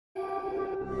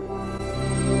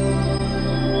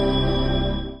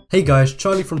Hey guys,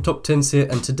 Charlie from Top 10s here,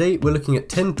 and today we're looking at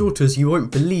 10 daughters you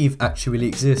won't believe actually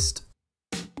exist.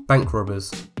 Bank robbers.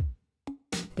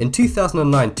 In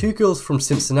 2009, two girls from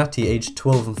Cincinnati aged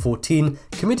 12 and 14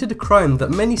 committed a crime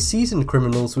that many seasoned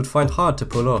criminals would find hard to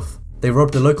pull off. They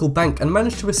robbed a local bank and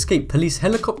managed to escape police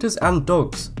helicopters and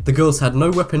dogs. The girls had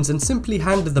no weapons and simply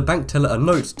handed the bank teller a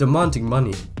note demanding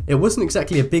money. It wasn't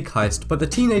exactly a big heist, but the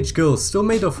teenage girls still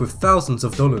made off with thousands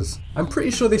of dollars. I'm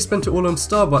pretty sure they spent it all on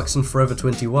Starbucks and Forever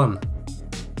 21.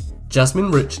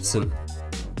 Jasmine Richardson.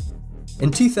 In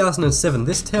 2007,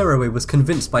 this tearaway was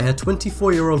convinced by her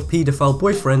 24-year-old paedophile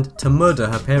boyfriend to murder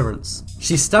her parents.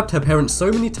 She stabbed her parents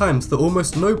so many times that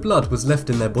almost no blood was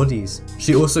left in their bodies.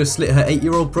 She also slit her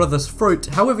 8-year-old brother's throat,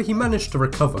 however he managed to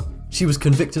recover. She was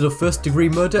convicted of first-degree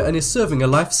murder and is serving a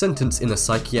life sentence in a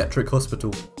psychiatric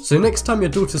hospital. So next time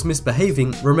your daughter's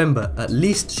misbehaving, remember, at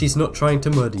least she's not trying to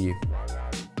murder you.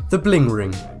 The Bling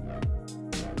Ring.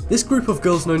 This group of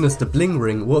girls known as the Bling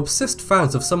Ring were obsessed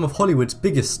fans of some of Hollywood's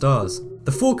biggest stars.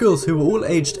 The four girls, who were all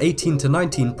aged 18 to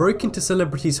 19, broke into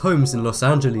celebrities' homes in Los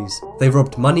Angeles. They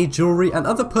robbed money, jewelry, and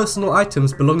other personal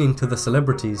items belonging to the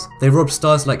celebrities. They robbed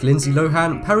stars like Lindsay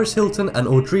Lohan, Paris Hilton, and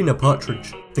Audrina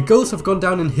Partridge. The girls have gone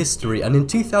down in history, and in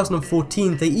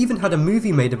 2014 they even had a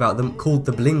movie made about them called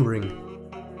The Bling Ring.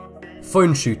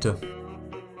 Phone shooter.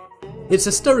 It's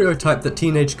a stereotype that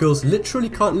teenage girls literally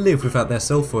can't live without their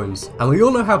cell phones, and we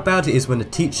all know how bad it is when a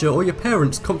teacher or your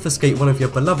parents confiscate one of your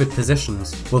beloved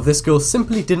possessions. Well, this girl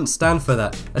simply didn't stand for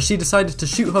that, as she decided to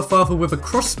shoot her father with a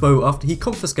crossbow after he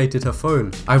confiscated her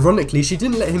phone. Ironically, she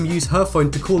didn't let him use her phone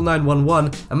to call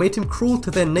 911 and made him crawl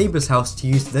to their neighbour's house to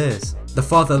use theirs. The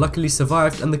father luckily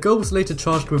survived, and the girl was later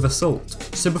charged with assault.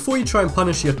 So before you try and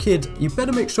punish your kid, you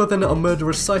better make sure they're not a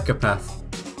murderous psychopath.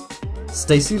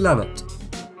 Stacey Lannert.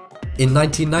 In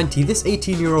 1990, this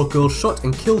 18-year-old girl shot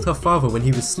and killed her father when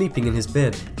he was sleeping in his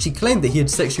bed. She claimed that he had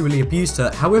sexually abused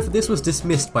her, however this was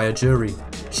dismissed by a jury.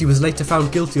 She was later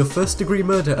found guilty of first-degree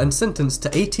murder and sentenced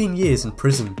to 18 years in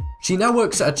prison. She now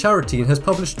works at a charity and has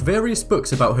published various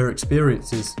books about her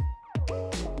experiences.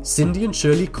 Cindy and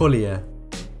Shirley Collier.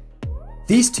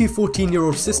 These two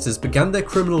 14-year-old sisters began their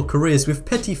criminal careers with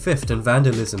petty theft and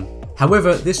vandalism.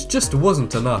 However, this just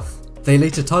wasn't enough. They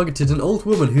later targeted an old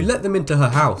woman who let them into her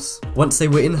house. Once they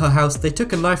were in her house, they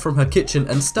took a knife from her kitchen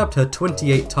and stabbed her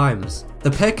 28 times. The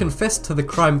pair confessed to the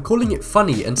crime, calling it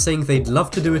funny and saying they'd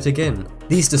love to do it again.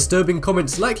 These disturbing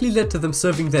comments likely led to them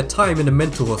serving their time in a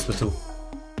mental hospital.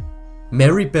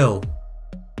 Mary Bell.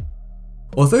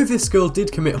 Although this girl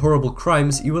did commit horrible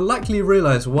crimes, you will likely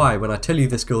realise why when I tell you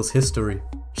this girl's history.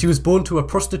 She was born to a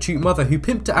prostitute mother who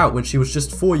pimped her out when she was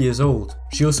just 4 years old.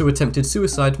 She also attempted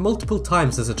suicide multiple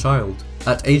times as a child.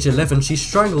 At age 11, she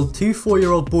strangled two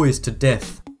 4-year-old boys to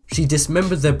death. She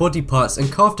dismembered their body parts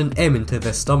and carved an M into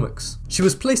their stomachs. She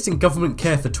was placed in government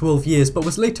care for 12 years but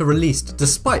was later released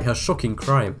despite her shocking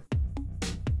crime.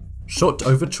 Shot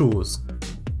over chores.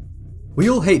 We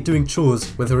all hate doing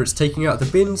chores, whether it's taking out the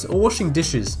bins or washing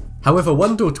dishes. However,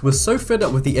 one daughter was so fed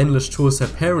up with the endless chores her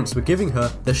parents were giving her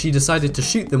that she decided to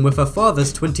shoot them with her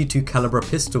father's .22 caliber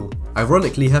pistol.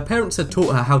 Ironically, her parents had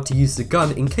taught her how to use the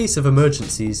gun in case of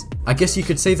emergencies. I guess you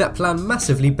could say that plan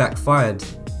massively backfired.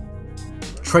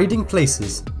 Trading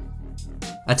places.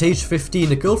 At age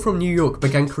 15, a girl from New York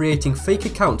began creating fake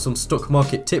accounts on stock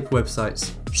market tip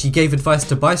websites. She gave advice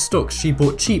to buy stocks she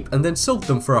bought cheap and then sold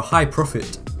them for a high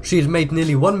profit. She had made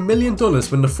nearly $1 million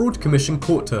when the Fraud Commission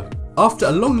caught her. After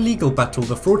a long legal battle,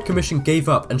 the Fraud Commission gave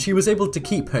up and she was able to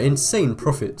keep her insane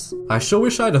profits. I sure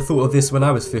wish I'd have thought of this when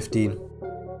I was 15.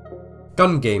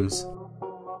 Gun games.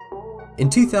 In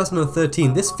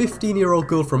 2013, this 15-year-old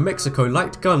girl from Mexico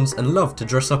liked guns and loved to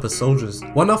dress up as soldiers.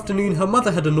 One afternoon, her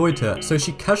mother had annoyed her, so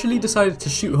she casually decided to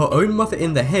shoot her own mother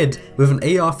in the head with an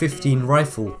AR-15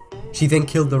 rifle. She then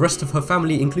killed the rest of her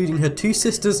family, including her two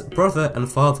sisters, brother, and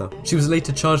father. She was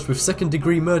later charged with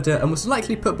second-degree murder and was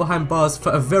likely put behind bars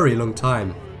for a very long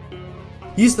time.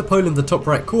 Use the poll in the top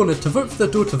right corner to vote for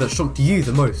the daughter that shocked you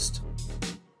the most.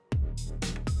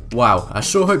 Wow, I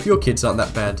sure hope your kids aren't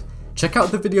that bad. Check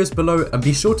out the videos below and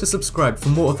be sure to subscribe for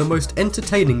more of the most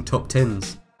entertaining top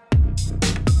 10s.